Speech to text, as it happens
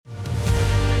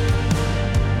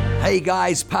Hey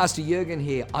guys, Pastor Jurgen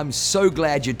here. I'm so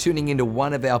glad you're tuning into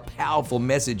one of our powerful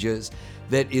messages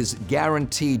that is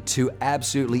guaranteed to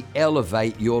absolutely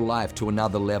elevate your life to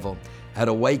another level. At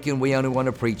Awaken, we only want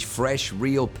to preach fresh,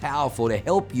 real, powerful to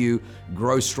help you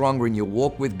grow stronger in your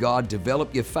walk with God,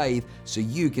 develop your faith so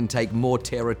you can take more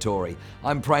territory.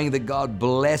 I'm praying that God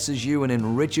blesses you and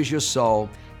enriches your soul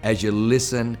as you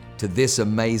listen to this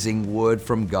amazing word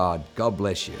from God. God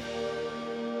bless you.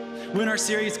 We're in our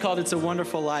series called It's a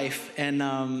Wonderful Life, and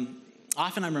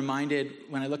often I'm reminded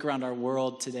when I look around our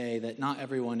world today that not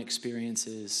everyone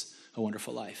experiences a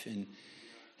wonderful life. And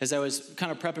as I was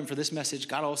kind of prepping for this message,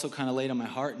 God also kind of laid on my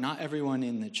heart, not everyone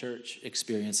in the church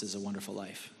experiences a wonderful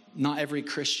life. Not every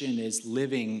Christian is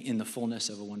living in the fullness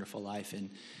of a wonderful life. And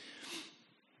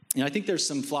I think there's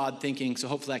some flawed thinking, so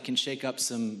hopefully I can shake up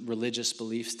some religious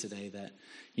beliefs today that,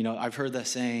 I've heard that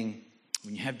saying,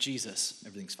 when you have Jesus,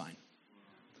 everything's fine.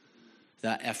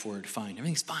 That F word, fine.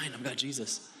 Everything's fine, I've got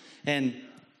Jesus. And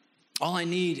all I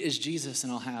need is Jesus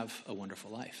and I'll have a wonderful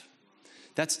life.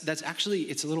 That's actually,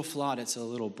 it's a little flawed, it's a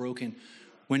little broken.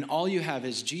 When all you have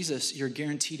is Jesus, you're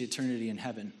guaranteed eternity in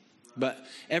heaven. But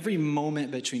every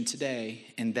moment between today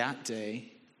and that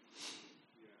day,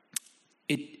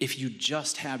 if you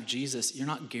just have Jesus, you're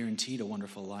not guaranteed a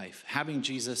wonderful life. Having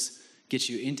Jesus gets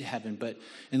you into heaven, but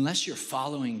unless you're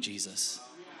following Jesus,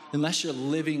 unless you're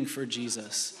living for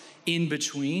Jesus, in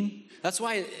between. That's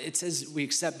why it says we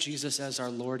accept Jesus as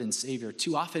our Lord and Savior.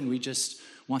 Too often we just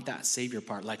want that Savior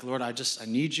part. Like, Lord, I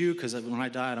need you because when I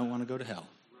die, I don't want to go to hell.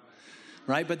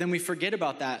 Right? But then we forget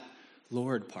about that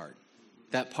Lord part.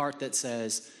 That part that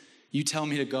says, you tell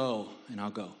me to go and I'll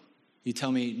go. You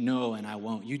tell me no and I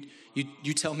won't.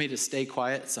 You tell me to stay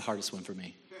quiet. It's the hardest one for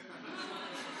me.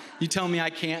 You tell me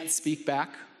I can't speak back.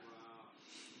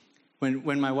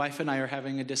 When my wife and I are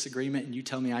having a disagreement and you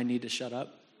tell me I need to shut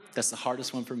up, that's the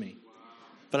hardest one for me.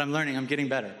 But I'm learning, I'm getting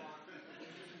better.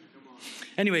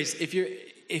 Anyways,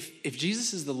 if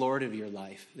Jesus is the Lord of your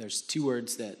life, there's two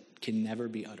words that can never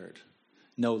be uttered.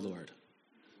 No, Lord.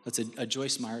 That's a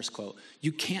Joyce Myers quote.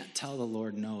 You can't tell the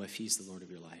Lord no if he's the Lord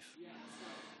of your life.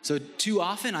 So too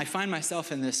often I find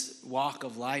myself in this walk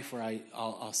of life where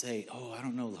I'll say, oh, I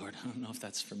don't know, Lord. I don't know if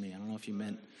that's for me. I don't know if you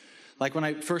meant. Like when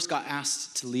I first got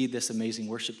asked to lead this amazing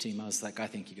worship team, I was like, I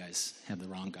think you guys have the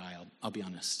wrong guy. I'll be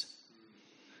honest.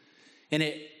 And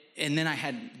then I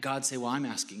had God say, well, I'm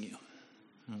asking you.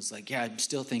 And I was like, yeah, I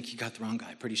still think you got the wrong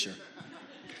guy, pretty sure.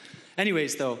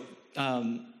 Anyways, though,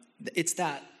 it's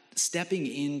that stepping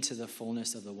into the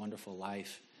fullness of the wonderful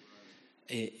life.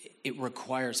 It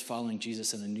requires following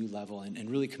Jesus on a new level and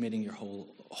really committing your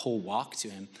whole walk to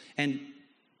him. And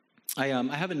I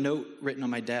have a note written on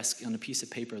my desk on a piece of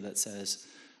paper that says,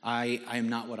 I am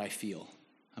not what I feel.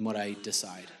 I'm what I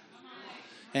decide.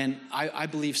 And I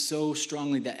believe so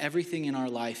strongly that everything in our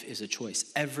life is a choice.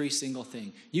 Every single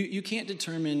thing. You can't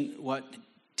determine what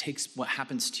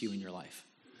happens to you in your life.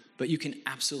 But you can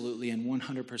absolutely and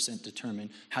 100% determine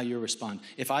how you respond.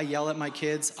 If I yell at my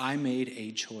kids, I made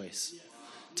a choice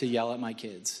to yell at my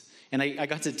kids. And I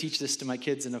got to teach this to my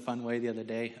kids in a fun way the other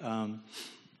day.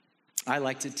 I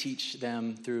like to teach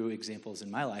them through examples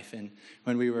in my life. And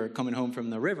when we were coming home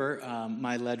from the river,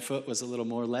 my lead foot was a little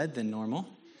more lead than normal.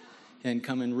 And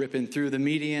coming ripping through the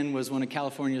median was one of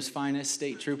California's finest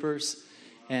state troopers.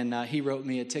 And he wrote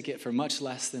me a ticket for much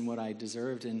less than what I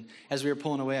deserved. And as we were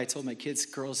pulling away, I told my kids,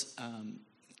 girls,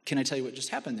 can I tell you what just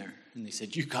happened there? And they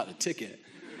said, you got a ticket.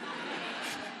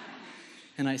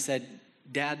 And I said,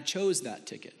 Dad chose that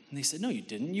ticket. And they said, no, you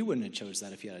didn't. You wouldn't have chose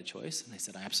that if you had a choice. And I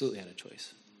said, I absolutely had a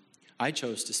choice. I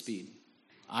chose to speed.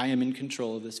 I am in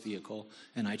control of this vehicle,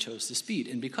 and I chose to speed.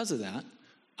 And because of that,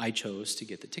 I chose to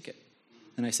get the ticket.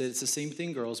 And I said, it's the same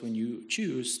thing, girls, when you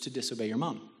choose to disobey your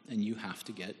mom, and you have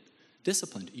to get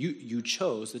disciplined. You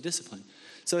chose the discipline.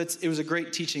 So it was a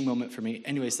great teaching moment for me.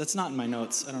 Anyways, that's not in my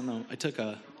notes. I don't know. I took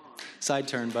a side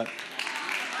turn, but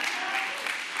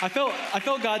I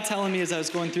felt God telling me as I was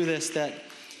going through this that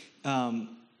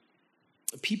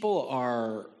people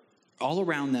are all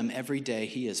around them every day.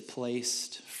 He has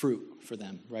placed fruit for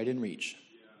them right in reach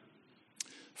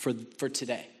for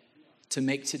today, to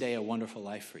make today a wonderful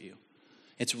life for you.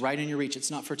 It's right in your reach. It's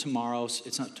not for tomorrow.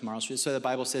 It's not tomorrow's. So the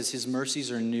Bible says his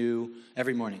mercies are new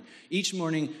every morning. Each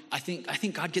morning, I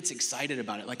think God gets excited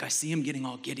about it. Like I see him getting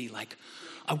all giddy. Like,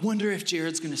 I wonder if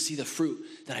Jared's going to see the fruit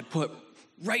that I put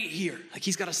right here. Like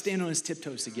he's got to stand on his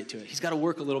tiptoes to get to it. He's got to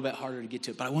work a little bit harder to get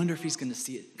to it. But I wonder if he's going to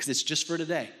see it because it's just for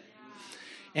today.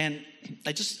 And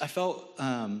I felt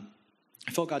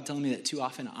God telling me that too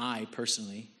often I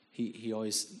personally, he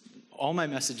always, all my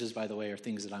messages, by the way, are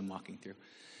things that I'm walking through.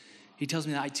 He tells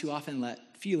me that I too often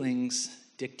let feelings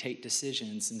dictate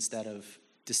decisions instead of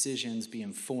decisions be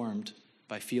informed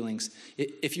by feelings.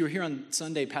 If you were here on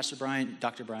Sunday, Pastor Brian,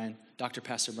 Dr.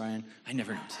 Pastor Brian, I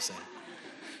never know what to say.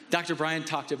 Dr. Brian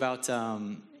talked about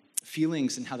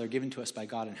feelings and how they're given to us by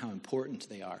God and how important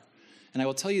they are. And I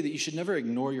will tell you that you should never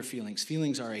ignore your feelings.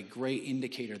 Feelings are a great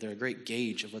indicator. They're a great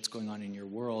gauge of what's going on in your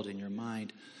world, in your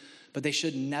mind. But they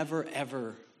should never,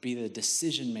 ever be the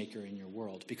decision maker in your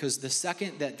world. Because the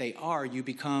second that they are, you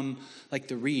become like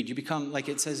the reed. You become, like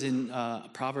it says in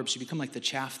Proverbs, you become like the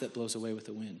chaff that blows away with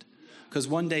the wind. Because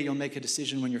one day you'll make a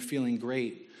decision when you're feeling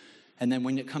great. And then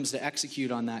when it comes to execute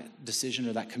on that decision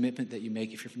or that commitment that you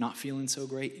make, if you're not feeling so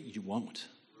great, you won't.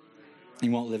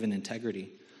 You won't live in integrity.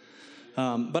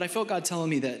 But I felt God telling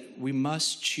me that we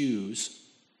must choose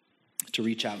to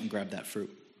reach out and grab that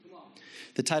fruit.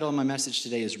 The title of my message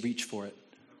today is Reach for It.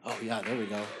 Oh yeah, there we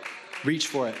go. Reach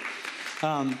for it.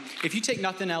 If you take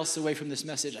nothing else away from this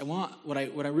message, what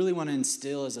I really want to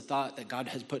instill is a thought that God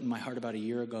has put in my heart about a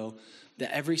year ago,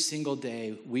 that every single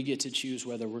day we get to choose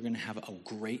whether we're going to have a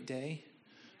great day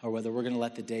or whether we're going to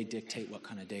let the day dictate what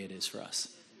kind of day it is for us.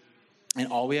 And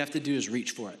all we have to do is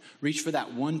reach for it. Reach for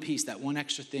that one piece, that one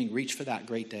extra thing. Reach for that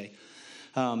great day.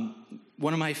 One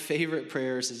of my favorite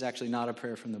prayers is actually not a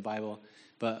prayer from the Bible,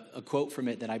 but a quote from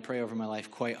it that I pray over my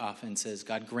life quite often says,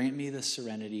 God, grant me the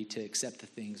serenity to accept the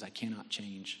things I cannot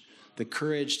change, the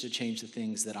courage to change the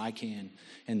things that I can,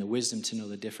 and the wisdom to know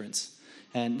the difference.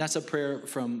 And that's a prayer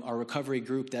from our recovery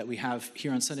group that we have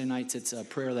here on Sunday nights. It's a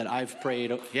prayer that I've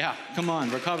prayed. Yeah, come on,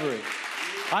 recovery.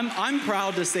 I'm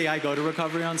proud to say I go to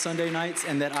recovery on Sunday nights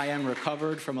and that I am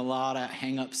recovered from a lot of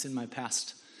hang-ups in my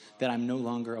past that I'm no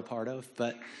longer a part of.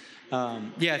 But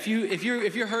yeah, if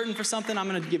you're hurting for something, I'm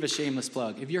going to give a shameless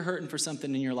plug. If you're hurting for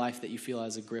something in your life that you feel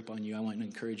has a grip on you, I want to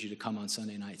encourage you to come on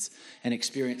Sunday nights and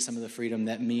experience some of the freedom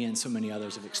that me and so many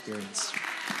others have experienced.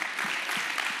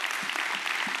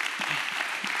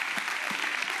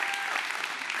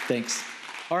 Thanks.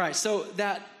 All right, so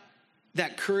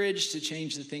that courage to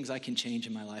change the things I can change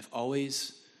in my life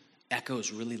always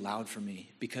echoes really loud for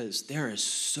me because there is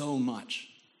so much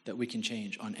that we can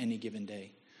change on any given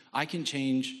day. I can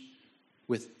change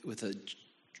with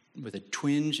a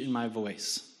twinge in my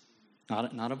voice,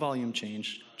 not a volume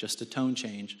change, just a tone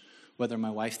change, whether my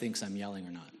wife thinks I'm yelling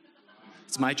or not.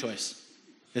 It's my choice.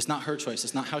 It's not her choice.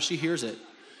 It's not how she hears it.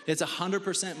 It's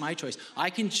 100% my choice. I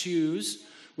can choose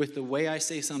with the way I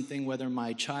say something whether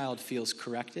my child feels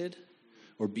corrected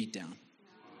or beat down.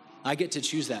 I get to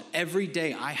choose that. Every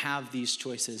day I have these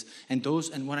choices. And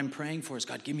what I'm praying for is,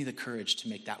 God, give me the courage to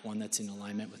make that one that's in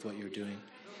alignment with what you're doing.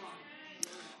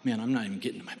 Man, I'm not even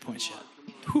getting to my points yet.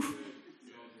 Whew.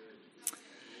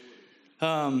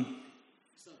 I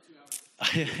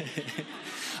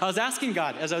was asking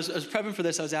God, as I was prepping for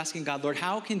this, I was asking God, Lord,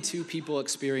 how can two people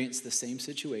experience the same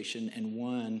situation and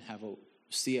one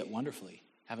see it wonderfully,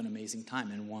 have an amazing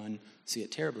time, and one see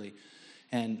it terribly?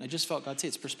 And I just felt God say,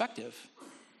 it's perspective.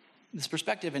 This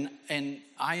perspective, and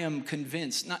I am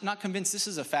convinced, not convinced, this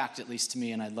is a fact, at least to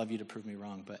me, and I'd love you to prove me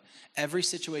wrong, but every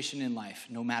situation in life,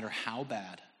 no matter how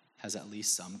bad, has at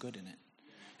least some good in it.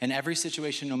 And every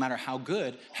situation, no matter how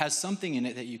good, has something in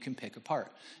it that you can pick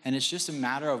apart. And it's just a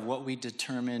matter of what we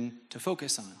determine to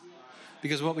focus on.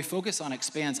 Because what we focus on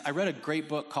expands. I read a great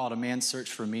book called A Man's Search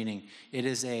for Meaning. It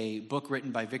is a book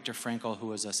written by Viktor Frankl, who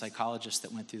was a psychologist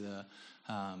that went through the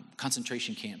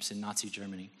concentration camps in Nazi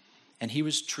Germany. And he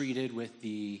was treated with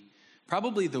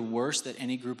probably the worst that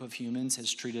any group of humans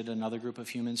has treated another group of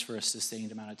humans for a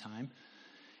sustained amount of time.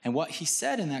 And what he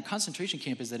said in that concentration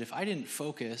camp is that if I didn't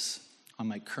focus on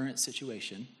my current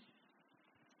situation,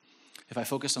 if I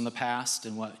focused on the past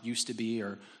and what used to be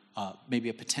or maybe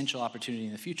a potential opportunity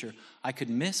in the future, I could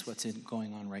miss what's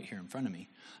going on right here in front of me.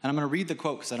 And I'm going to read the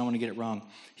quote because I don't want to get it wrong.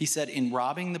 He said, in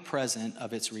robbing the present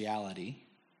of its reality,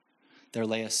 there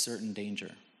lay a certain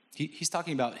danger. He's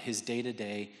talking about his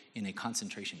day-to-day in a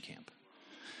concentration camp.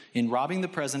 In robbing the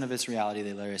present of its reality,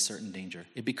 they lay a certain danger.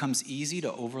 It becomes easy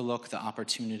to overlook the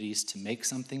opportunities to make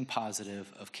something positive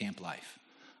of camp life,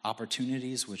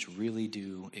 opportunities which really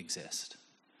do exist.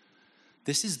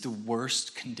 This is the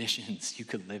worst conditions you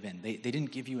could live in. They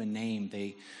didn't give you a name.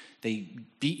 They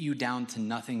beat you down to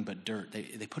nothing but dirt.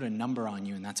 They put a number on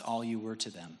you, and that's all you were to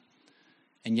them.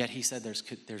 And yet he said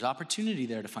there's opportunity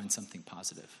there to find something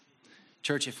positive.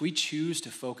 Church, if we choose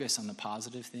to focus on the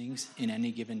positive things in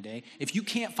any given day, if you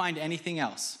can't find anything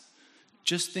else,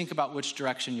 just think about which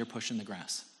direction you're pushing the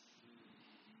grass.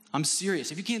 I'm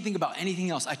serious. If you can't think about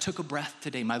anything else, I took a breath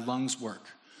today, my lungs work.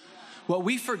 What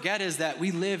we forget is that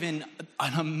we live in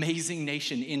an amazing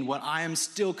nation, in what I am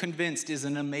still convinced is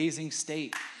an amazing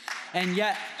state. And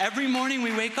yet, every morning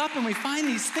we wake up and we find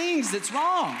these things that's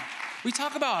wrong. We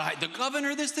talk about the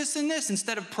governor, this, and this,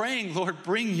 instead of praying, Lord,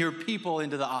 bring your people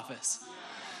into the office.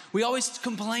 We always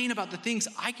complain about the things.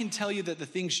 I can tell you that the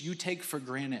things you take for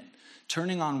granted,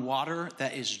 turning on water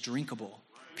that is drinkable,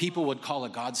 people would call a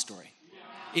God story.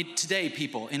 Today,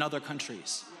 people in other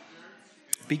countries,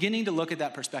 beginning to look at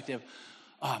that perspective.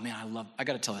 Oh man, I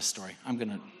got to tell this story.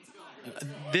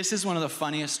 This is one of the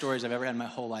funniest stories I've ever had in my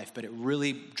whole life, but it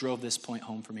really drove this point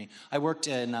home for me. I worked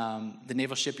in the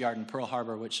Naval Shipyard in Pearl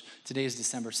Harbor, which today is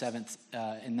December 7th,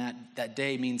 and that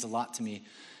day means a lot to me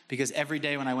because every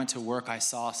day when I went to work, I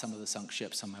saw some of the sunk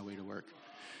ships on my way to work.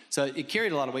 So it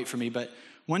carried a lot of weight for me, but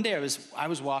one day I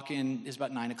was walking, it was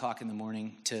about 9 o'clock in the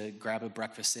morning, to grab a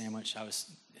breakfast sandwich. I was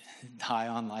high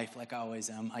on life like I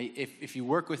always am. If you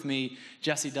work with me,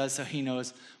 Jesse does, so he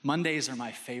knows Mondays are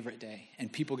my favorite day.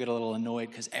 And people get a little annoyed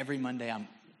because every Monday I'm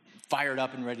fired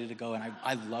up and ready to go, and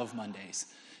I love Mondays.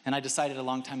 And I decided a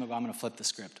long time ago I'm going to flip the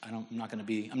script. I'm not going to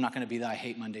be the I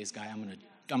hate Mondays guy. I'm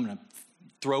going to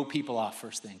throw people off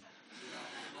first thing.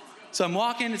 So I'm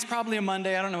walking, it's probably a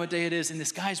Monday, I don't know what day it is, and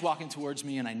this guy's walking towards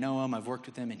me, and I know him, I've worked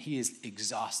with him, and he is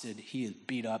exhausted, he is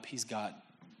beat up, he's got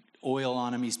oil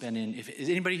on him. He's been in, is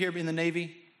anybody here in the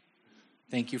Navy?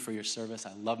 Thank you for your service.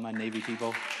 I love my Navy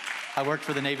people. I worked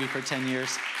for the Navy for 10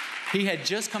 years. He had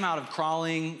just come out of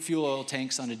crawling fuel oil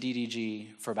tanks on a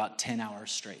DDG for about 10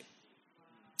 hours straight.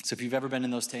 So if you've ever been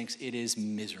in those tanks, it is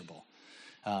miserable.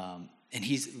 And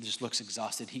he just looks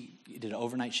exhausted. He did an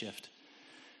overnight shift.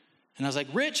 And I was like,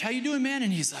 Rich, how you doing, man?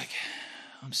 And he's like,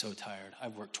 I'm so tired.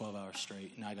 I've worked 12 hours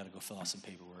straight. Now I got to go fill out some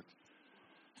paperwork.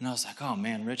 And I was like, oh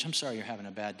man, Rich, I'm sorry you're having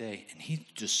a bad day. And he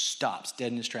just stops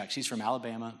dead in his tracks. He's from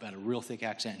Alabama, got a real thick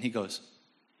accent. And he goes,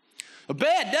 a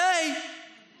bad day?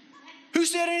 Who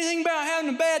said anything about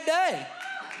having a bad day?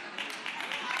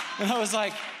 And I was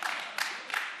like,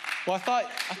 well, I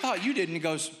thought you did. And he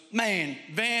goes, man,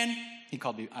 Van. He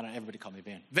called me, everybody called me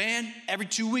Van. Van, every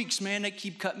 2 weeks, man, they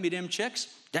keep cutting me them checks.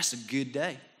 That's a good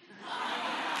day.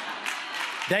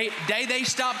 They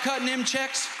stop cutting them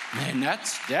checks. Man,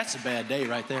 that's a bad day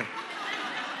right there.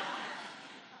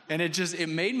 And it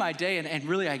made my day. And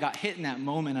really, I got hit in that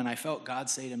moment, and I felt God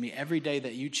say to me, every day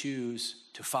that you choose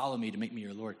to follow me, to make me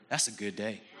your Lord, that's a good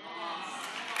day.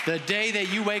 The day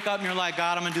that you wake up and you're like,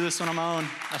 God, I'm going to do this on my own.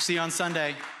 I'll see you on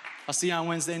Sunday. I'll see you on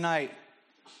Wednesday night.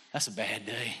 That's a bad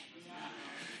day.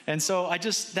 And so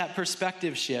that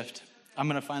perspective shift, I'm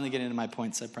going to finally get into my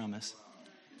points, I promise.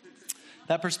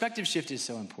 That perspective shift is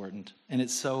so important, and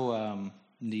it's so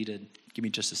needed. Give me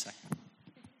just a second.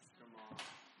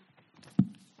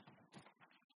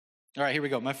 All right, here we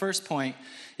go. My first point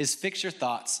is fix your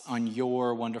thoughts on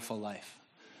your wonderful life.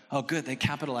 Oh, good. They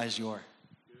capitalize your.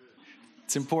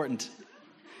 It's important.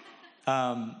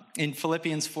 In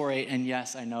Philippians 4:8, and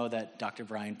yes, I know that Dr.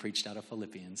 Brian preached out of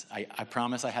Philippians. I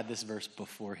promise I had this verse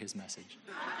before his message.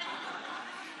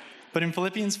 But in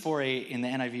Philippians 4:8, in the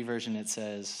NIV version, it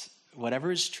says,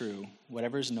 whatever is true,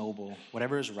 whatever is noble,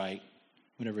 whatever is right,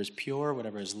 whatever is pure,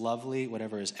 whatever is lovely,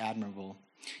 whatever is admirable,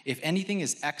 if anything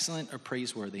is excellent or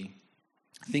praiseworthy,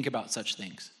 think about such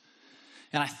things.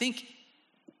 And I think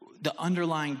the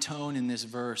underlying tone in this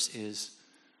verse is,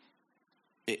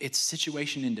 it's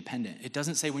situation independent. It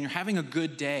doesn't say when you're having a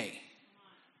good day,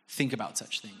 think about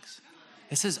such things.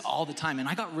 It says all the time. And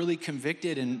I got really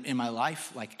convicted in my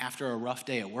life, like after a rough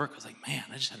day at work. I was like, man,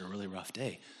 I just had a really rough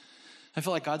day. I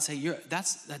felt like God say,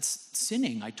 that's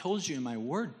sinning. I told you in my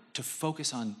word to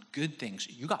focus on good things.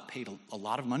 You got paid a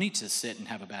lot of money to sit and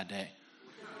have a bad day.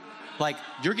 Like,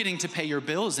 you're getting to pay your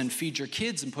bills and feed your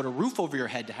kids and put a roof over your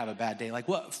head to have a bad day. Like,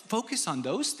 what? Focus on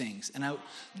those things. And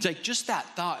just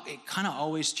that thought, it kind of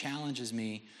always challenges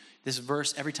me. This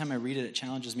verse, every time I read it, it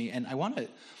challenges me. And I want to,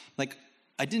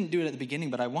 I didn't do it at the beginning,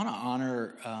 but I want to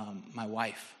honor my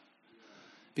wife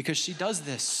because she does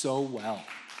this so well.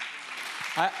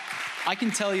 I can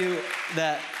tell you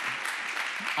that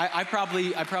I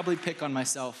probably pick on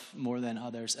myself more than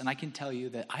others, and I can tell you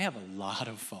that I have a lot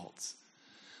of faults.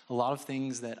 A lot of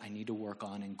things that I need to work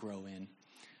on and grow in.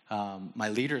 My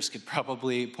leaders could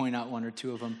probably point out one or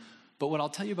two of them. But what I'll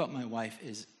tell you about my wife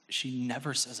is she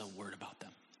never says a word about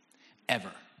them,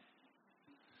 ever.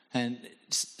 And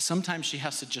sometimes she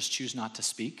has to just choose not to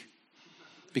speak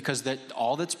because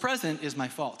all that's present is my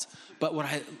faults. But what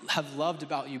I have loved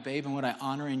about you, babe, and what I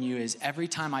honor in you is every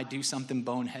time I do something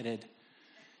boneheaded,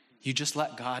 you just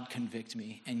let God convict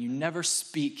me, and you never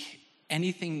speak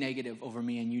anything negative over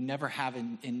me, and you never have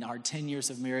in our 10 years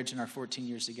of marriage and our 14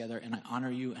 years together, and I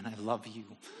honor you and I love you.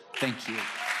 Thank you.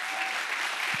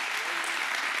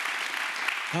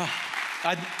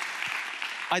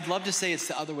 I'd love to say it's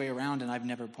the other way around, and I've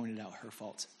never pointed out her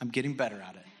faults. I'm getting better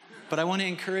at it. But I want to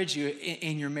encourage you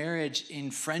in your marriage,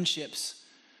 in friendships,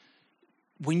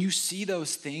 when you see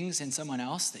those things in someone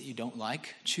else that you don't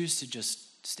like, choose to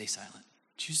just stay silent.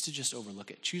 Choose to just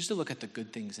overlook it. Choose to look at the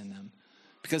good things in them.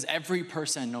 Because every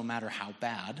person, no matter how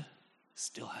bad,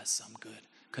 still has some good.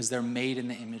 Because they're made in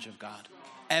the image of God.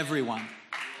 Everyone.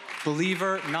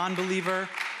 Believer, non-believer.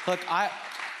 Look,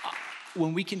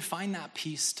 when we can find that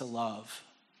peace to love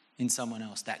in someone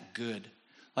else, that good.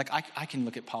 Like I can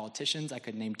look at politicians, I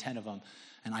could name 10 of them,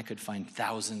 and I could find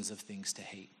thousands of things to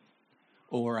hate.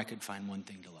 Or I could find one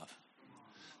thing to love.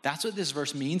 That's what this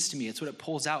verse means to me. It's what it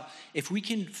pulls out. If we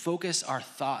can focus our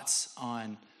thoughts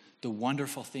on the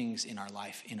wonderful things in our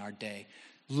life, in our day,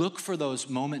 look for those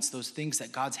moments, those things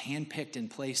that God's handpicked and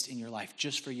placed in your life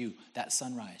just for you, that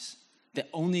sunrise, that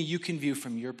only you can view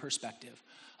from your perspective.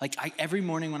 Like every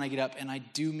morning when I get up, and I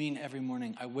do mean every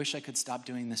morning, I wish I could stop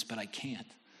doing this, but I can't.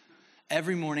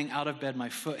 Every morning out of bed, my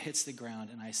foot hits the ground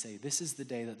and I say, this is the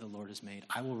day that the Lord has made.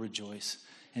 I will rejoice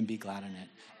and be glad in it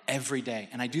every day.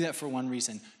 And I do that for one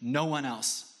reason. No one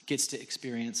else gets to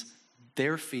experience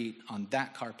their feet on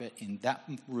that carpet, in that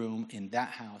room, in that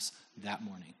house, that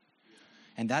morning.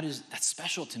 And that's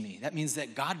special to me. That means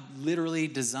that God literally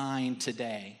designed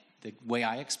today, the way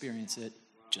I experience it,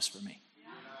 just for me.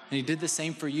 And he did the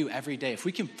same for you every day. If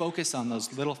we can focus on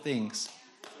those little things.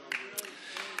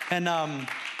 And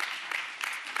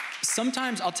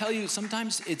sometimes, I'll tell you,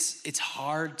 sometimes it's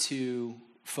hard to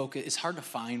focus. It's hard to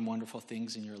find wonderful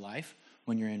things in your life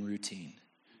when you're in routine.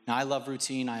 Now, I love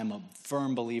routine. I am a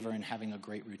firm believer in having a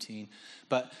great routine.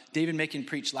 But David Macon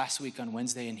preached last week on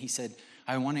Wednesday, and he said,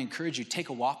 I want to encourage you, take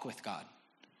a walk with God.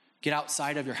 Get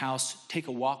outside of your house, take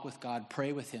a walk with God,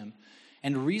 pray with him.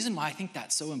 And the reason why I think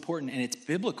that's so important, and it's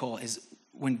biblical, is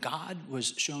when God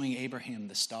was showing Abraham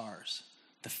the stars,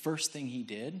 the first thing he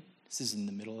did, this is in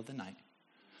the middle of the night,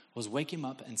 was wake him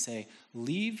up and say,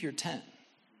 leave your tent.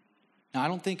 Now, I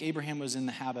don't think Abraham was in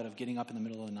the habit of getting up in the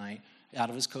middle of the night, out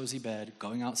of his cozy bed,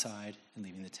 going outside and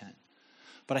leaving the tent.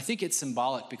 But I think it's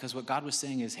symbolic because what God was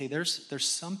saying is, hey, there's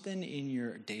something in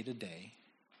your day-to-day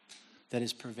that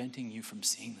is preventing you from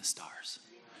seeing the stars.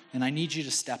 And I need you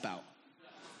to step out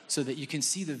so that you can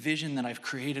see the vision that I've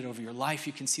created over your life.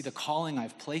 You can see the calling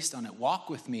I've placed on it. Walk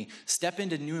with me. Step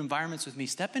into new environments with me.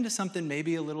 Step into something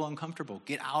maybe a little uncomfortable.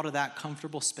 Get out of that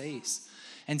comfortable space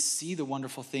and see the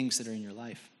wonderful things that are in your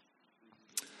life.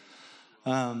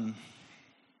 My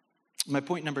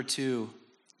point number 2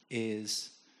 is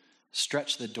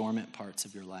stretch the dormant parts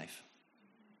of your life.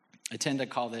 I tend to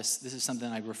call this is something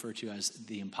I refer to as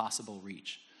the impossible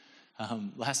reach.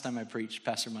 Last time I preached,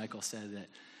 Pastor Michael said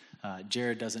that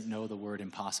Jared doesn't know the word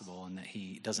impossible and that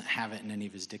he doesn't have it in any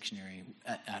of his dictionary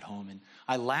at home. And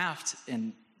I laughed,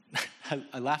 and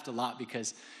I laughed a lot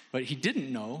because what he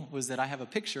didn't know was that I have a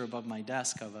picture above my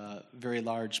desk of a very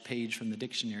large page from the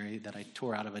dictionary that I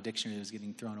tore out of a dictionary that was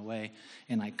getting thrown away.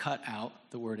 And I cut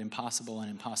out the word impossible and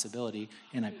impossibility,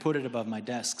 and I put it above my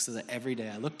desk so that every day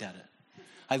I looked at it.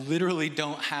 I literally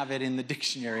don't have it in the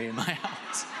dictionary in my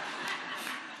house.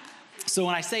 So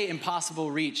when I say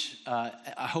impossible reach,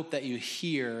 I hope that you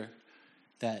hear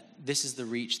that this is the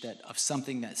reach of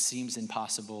something that seems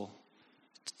impossible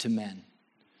to men.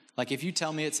 Like if you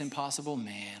tell me it's impossible,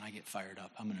 man, I get fired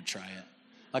up. I'm going to try it.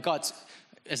 Like,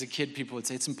 as a kid, people would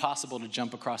say, it's impossible to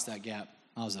jump across that gap.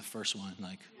 I was the first one.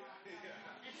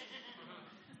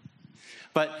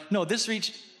 But no, this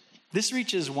reach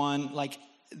is one, like,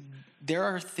 there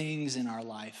are things in our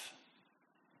life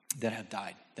that have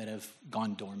died, that have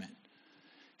gone dormant.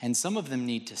 And some of them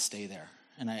need to stay there.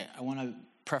 And I want to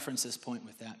preference this point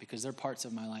with that because there are parts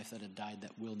of my life that have died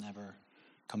that will never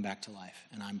come back to life.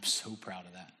 And I'm so proud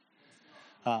of that.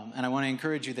 And I want to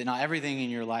encourage you that not everything in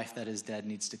your life that is dead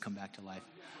needs to come back to life.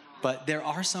 But there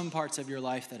are some parts of your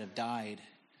life that have died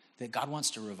that God wants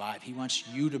to revive. He wants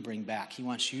you to bring back. He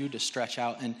wants you to stretch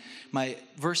out. And my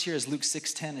verse here is Luke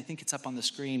 6:10. I think it's up on the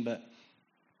screen, but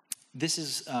this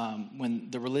is when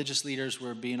the religious leaders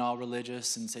were being all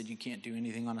religious and said you can't do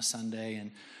anything on a Sunday.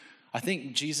 And I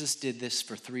think Jesus did this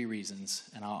for 3 reasons,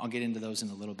 and I'll get into those in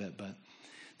a little bit. But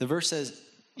the verse says,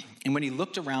 and when he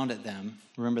looked around at them,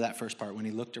 remember that first part, when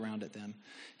he looked around at them,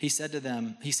 he said to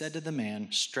the man,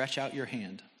 stretch out your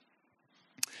hand.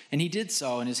 And he did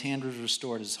so, and his hand was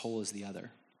restored as whole as the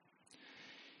other.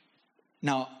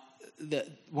 Now,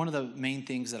 one of the main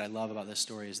things that I love about this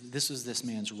story is this was this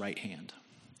man's right hand.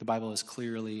 The Bible is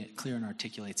clear and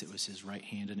articulates it was his right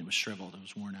hand, and it was shriveled, it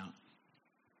was worn out.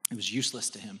 It was useless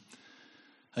to him.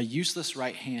 A useless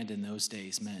right hand in those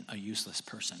days meant a useless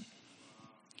person.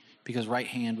 Because right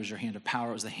hand was your hand of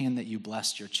power. It was the hand that you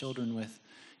blessed your children with.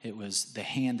 It was the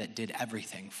hand that did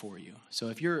everything for you. So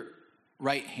if your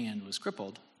right hand was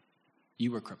crippled,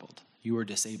 you were crippled. You were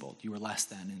disabled. You were less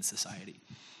than in society.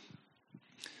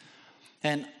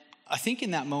 And I think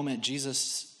in that moment,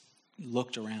 Jesus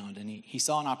looked around and he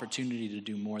saw an opportunity to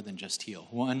do more than just heal.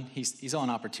 One, he saw an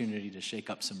opportunity to shake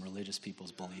up some religious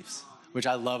people's beliefs, which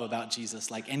I love about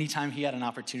Jesus. Like anytime he had an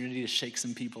opportunity to shake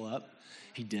some people up,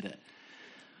 he did it.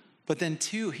 But then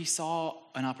two, he saw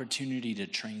an opportunity to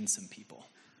train some people.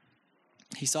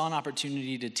 He saw an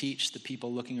opportunity to teach the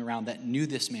people looking around that knew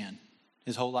this man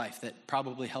his whole life, that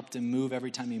probably helped him move every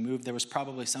time he moved. There was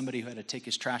probably somebody who had to take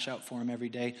his trash out for him every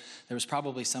day. There was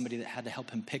probably somebody that had to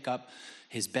help him pick up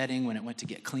his bedding when it went to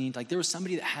get cleaned. Like there was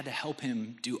somebody that had to help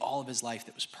him do all of his life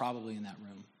that was probably in that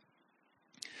room.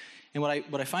 And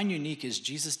what I find unique is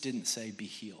Jesus didn't say, be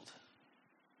healed.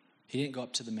 He didn't go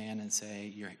up to the man and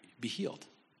say, be healed.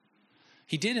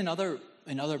 He did in other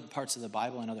parts of the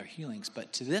Bible and other healings,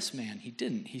 but to this man, he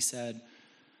didn't. He said,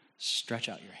 stretch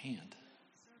out your hand.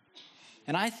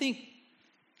 And I think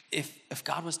if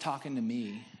God was talking to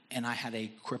me and I had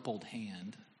a crippled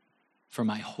hand for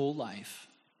my whole life,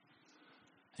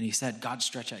 and he said, God,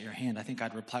 stretch out your hand, I think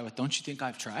I'd reply with, don't you think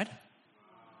I've tried?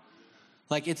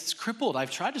 Like it's crippled. I've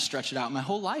tried to stretch it out my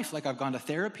whole life. Like I've gone to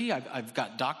therapy. I've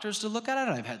got doctors to look at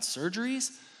it. I've had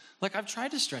surgeries. Like I've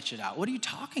tried to stretch it out. What are you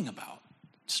talking about?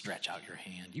 Stretch out your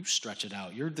hand. You stretch it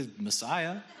out. You're the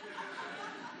Messiah.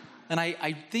 And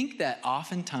I think that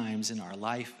oftentimes in our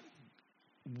life,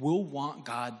 we'll want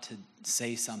God to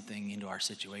say something into our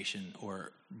situation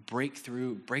or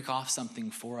break off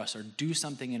something for us or do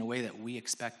something in a way that we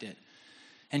expect it.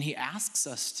 And he asks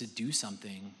us to do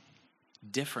something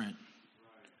different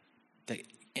that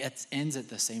it ends at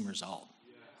the same result.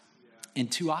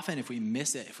 And too often if we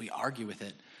miss it, if we argue with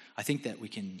it, I think that we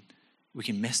can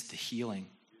miss the healing.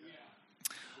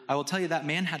 I will tell you that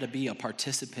man had to be a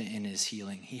participant in his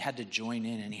healing. He had to join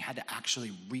in and he had to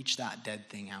actually reach that dead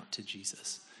thing out to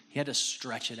Jesus. He had to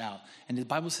stretch it out. And the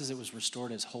Bible says it was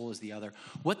restored as whole as the other.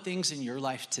 What things in your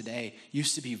life today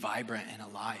used to be vibrant and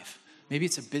alive? Maybe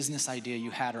it's a business idea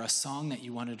you had or a song that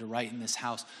you wanted to write in this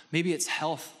house. Maybe it's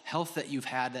health that you've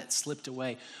had that slipped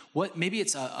away. Maybe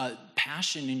it's a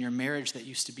passion in your marriage that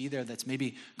used to be there that's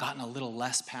maybe gotten a little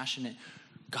less passionate.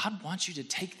 God wants you to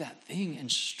take that thing and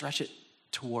stretch it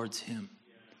towards him.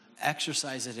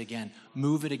 Exercise it again.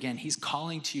 Move it again. He's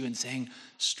calling to you and saying,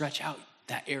 stretch out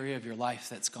that area of your life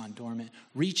that's gone dormant.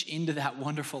 Reach into that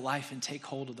wonderful life and take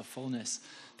hold of the fullness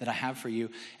that I have for you.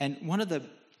 And one of the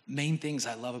main things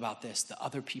I love about this, the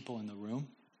other people in the room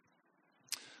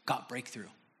got breakthrough.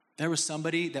 There was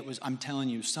somebody I'm telling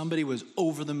you, somebody was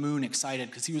over the moon excited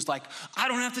because he was like, I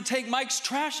don't have to take Mike's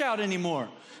trash out anymore.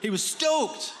 He was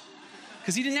stoked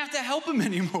because he didn't have to help him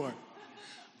anymore.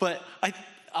 But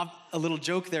a little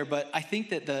joke there, but I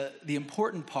think that the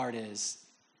important part is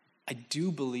I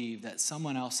do believe that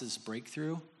someone else's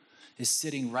breakthrough is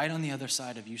sitting right on the other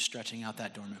side of you stretching out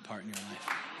that dormant part in your life.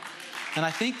 And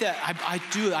I think that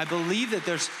I believe that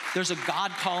there's a God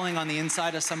calling on the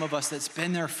inside of some of us that's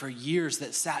been there for years,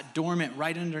 that sat dormant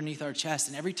right underneath our chest.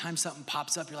 And every time something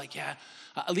pops up, you're like, yeah,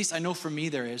 at least I know for me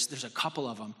there's a couple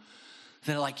of them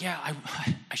that are like, yeah,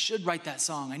 I should write that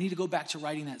song. I need to go back to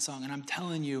writing that song. And I'm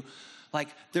telling you, like,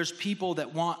 there's people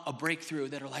that want a breakthrough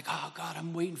that are like, oh, God,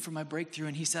 I'm waiting for my breakthrough.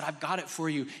 And he said, I've got it for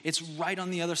you. It's right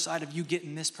on the other side of you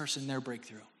getting this person their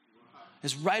breakthrough.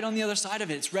 It's right on the other side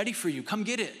of it. It's ready for you. Come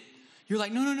get it. You're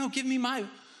like, no, give me my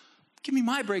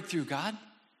breakthrough, God.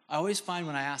 I always find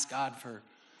when I ask God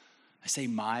I say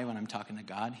my when I'm talking to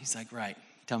God, he's like, right,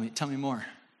 tell me more.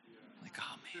 I'm like,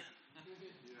 oh,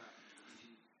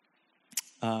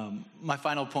 man. My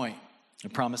final point, I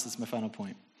promise it's my final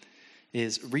point,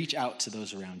 is reach out to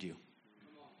those around you.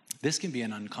 This can be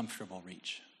an uncomfortable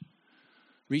reach.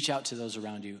 Reach out to those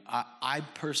around you. I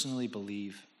personally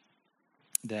believe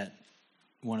that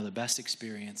one of the best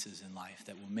experiences in life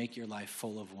that will make your life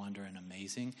full of wonder and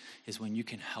amazing is when you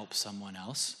can help someone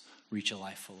else reach a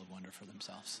life full of wonder for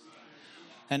themselves.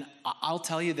 And I'll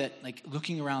tell you that, like,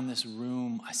 looking around this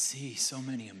room, I see so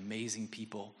many amazing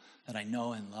people that I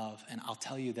know and love. And I'll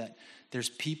tell you that there's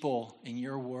people in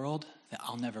your world that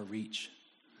I'll never reach.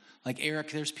 Like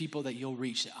Eric, there's people that you'll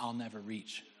reach that I'll never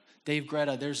reach. Dave,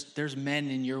 Greta, there's men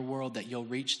in your world that you'll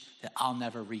reach that I'll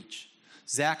never reach.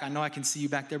 Zach, I know I can see you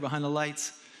back there behind the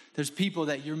lights. There's people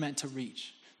that you're meant to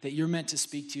reach, that you're meant to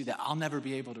speak to that I'll never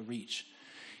be able to reach.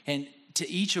 And to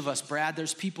each of us, Brad,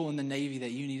 there's people in the Navy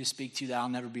that you need to speak to that I'll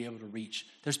never be able to reach.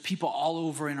 There's people all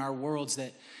over in our worlds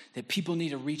that people need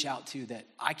to reach out to that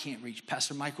I can't reach.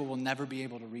 Pastor Michael will never be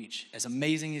able to reach. As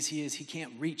amazing as he is, he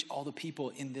can't reach all the people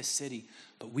in this city,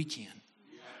 but we can.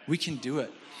 We can do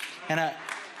it. And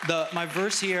My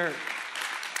verse here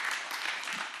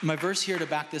to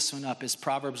back this one up is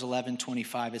Proverbs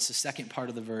 11:25. It's the second part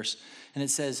of the verse. And it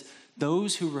says,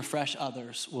 those who refresh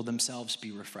others will themselves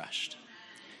be refreshed.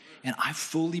 And I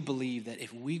fully believe that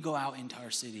if we go out into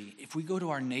our city, if we go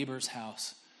to our neighbor's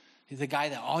house, the guy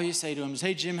that all you say to him is,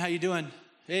 hey, Jim, how you doing?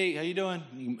 Hey, how you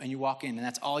doing? And you walk in, and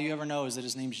that's all you ever know is that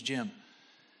his name's Jim.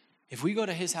 If we go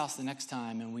to his house the next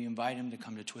time and we invite him to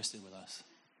come to Twisted with us,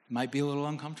 it might be a little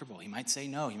uncomfortable. He might say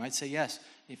no. He might say yes.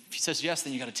 If he says yes,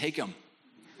 then you got to take him.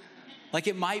 Like,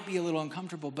 it might be a little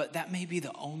uncomfortable, but that may be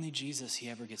the only Jesus he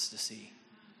ever gets to see.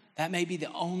 That may be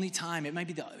the only time.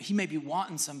 He may be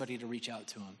wanting somebody to reach out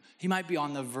to him. He might be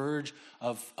on the verge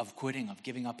of quitting, of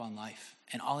giving up on life.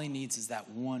 And all he needs is that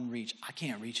one reach. I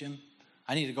can't reach him.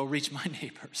 I need to go reach my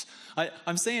neighbors.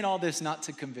 I'm saying all this not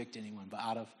to convict anyone, but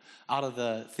out of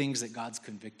the things that God's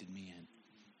convicted me in.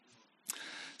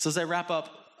 So as I wrap up,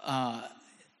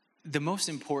 the most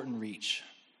important reach,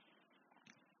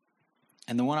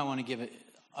 and the one I want to give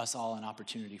us all an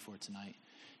opportunity for tonight,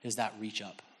 is that reach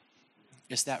up.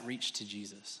 It's that reach to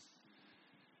Jesus.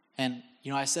 And,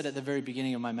 I said at the very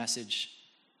beginning of my message,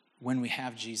 when we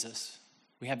have Jesus,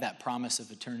 we have that promise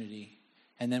of eternity,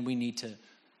 and then we need to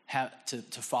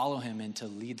follow him and to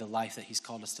lead the life that he's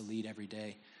called us to lead every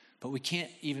day. But we can't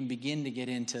even begin to get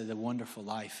into the wonderful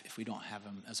life if we don't have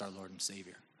him as our Lord and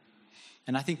Savior.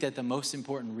 And I think that the most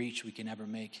important reach we can ever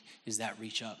make is that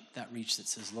reach up, that reach that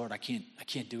says, Lord, I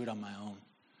can't do it on my own.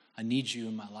 I need you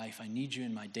in my life. I need you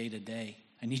in my day-to-day.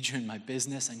 I need you in my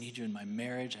business. I need you in my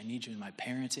marriage. I need you in my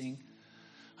parenting.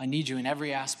 I need you in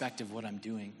every aspect of what I'm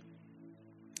doing.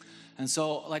 And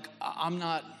so, I'm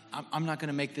not going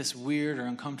to make this weird or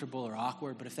uncomfortable or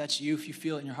awkward, but if that's you, if you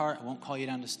feel it in your heart, I won't call you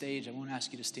down to stage. I won't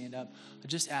ask you to stand up. I'll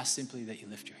just ask simply that you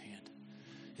lift your hand.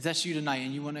 If that's you tonight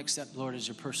and you want to accept the Lord as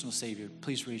your personal Savior,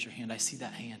 please raise your hand. I see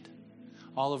that hand.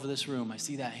 All over this room, I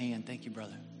see that hand. Thank you,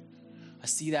 brother. I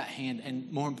see that hand,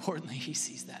 and more importantly, he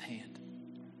sees that hand.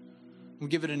 We'll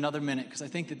give it another minute because I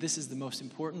think that this is the most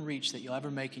important reach that you'll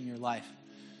ever make in your life.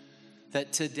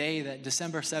 That today, that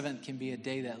December 7th can be a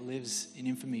day that lives in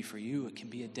infamy for you. It can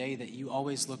be a day that you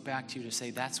always look back to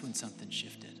say, that's when something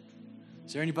shifted.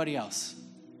 Is there anybody else?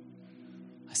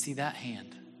 I see that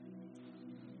hand.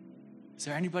 Is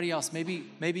there anybody else? Maybe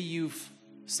you've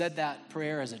said that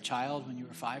prayer as a child when you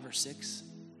were 5 or 6,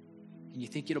 and you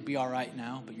think it'll be all right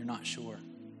now, but you're not sure.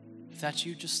 If that's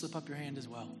you, just slip up your hand as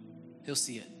well. He'll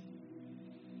see it.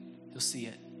 He'll see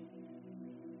it.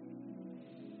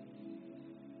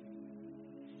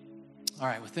 All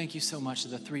right, well, thank you so much to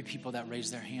the 3 people that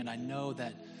raised their hand. I know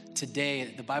that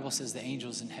today, the Bible says the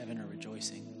angels in heaven are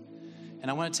rejoicing.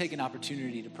 And I want to take an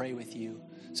opportunity to pray with you.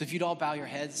 So if you'd all bow your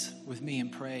heads with me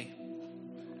and pray.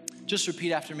 Just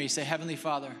repeat after me. Say, Heavenly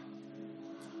Father,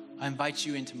 I invite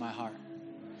you into my heart.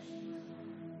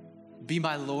 Be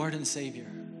my Lord and Savior.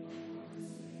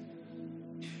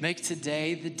 Make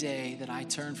today the day that I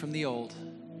turn from the old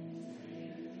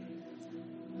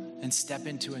and step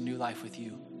into a new life with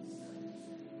you.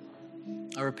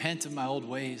 I repent of my old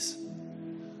ways,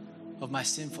 of my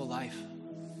sinful life.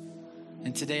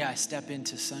 And today I step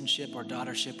into sonship or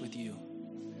daughtership with you.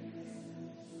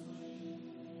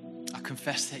 I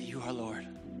confess that you are Lord.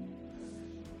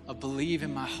 I believe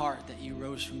in my heart that you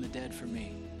rose from the dead for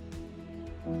me.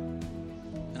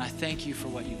 And I thank you for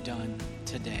what you've done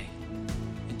today.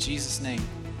 In Jesus' name,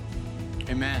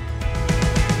 amen.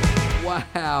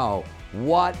 Wow,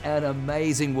 what an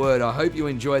amazing word. I hope you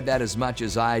enjoyed that as much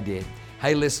as I did.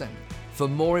 Hey, listen, for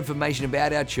more information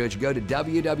about our church, go to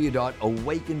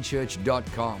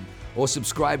www.awakenchurch.com or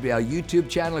subscribe to our YouTube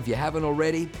channel if you haven't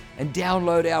already, and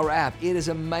download our app. It is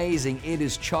amazing. It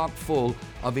is chock full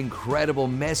of incredible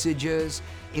messages,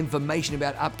 information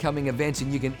about upcoming events,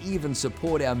 and you can even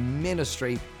support our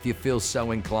ministry if you feel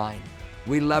so inclined.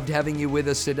 We loved having you with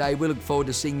us today. We look forward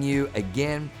to seeing you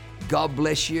again. God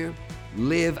bless you.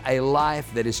 Live a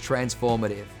life that is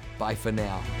transformative. Bye for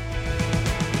now.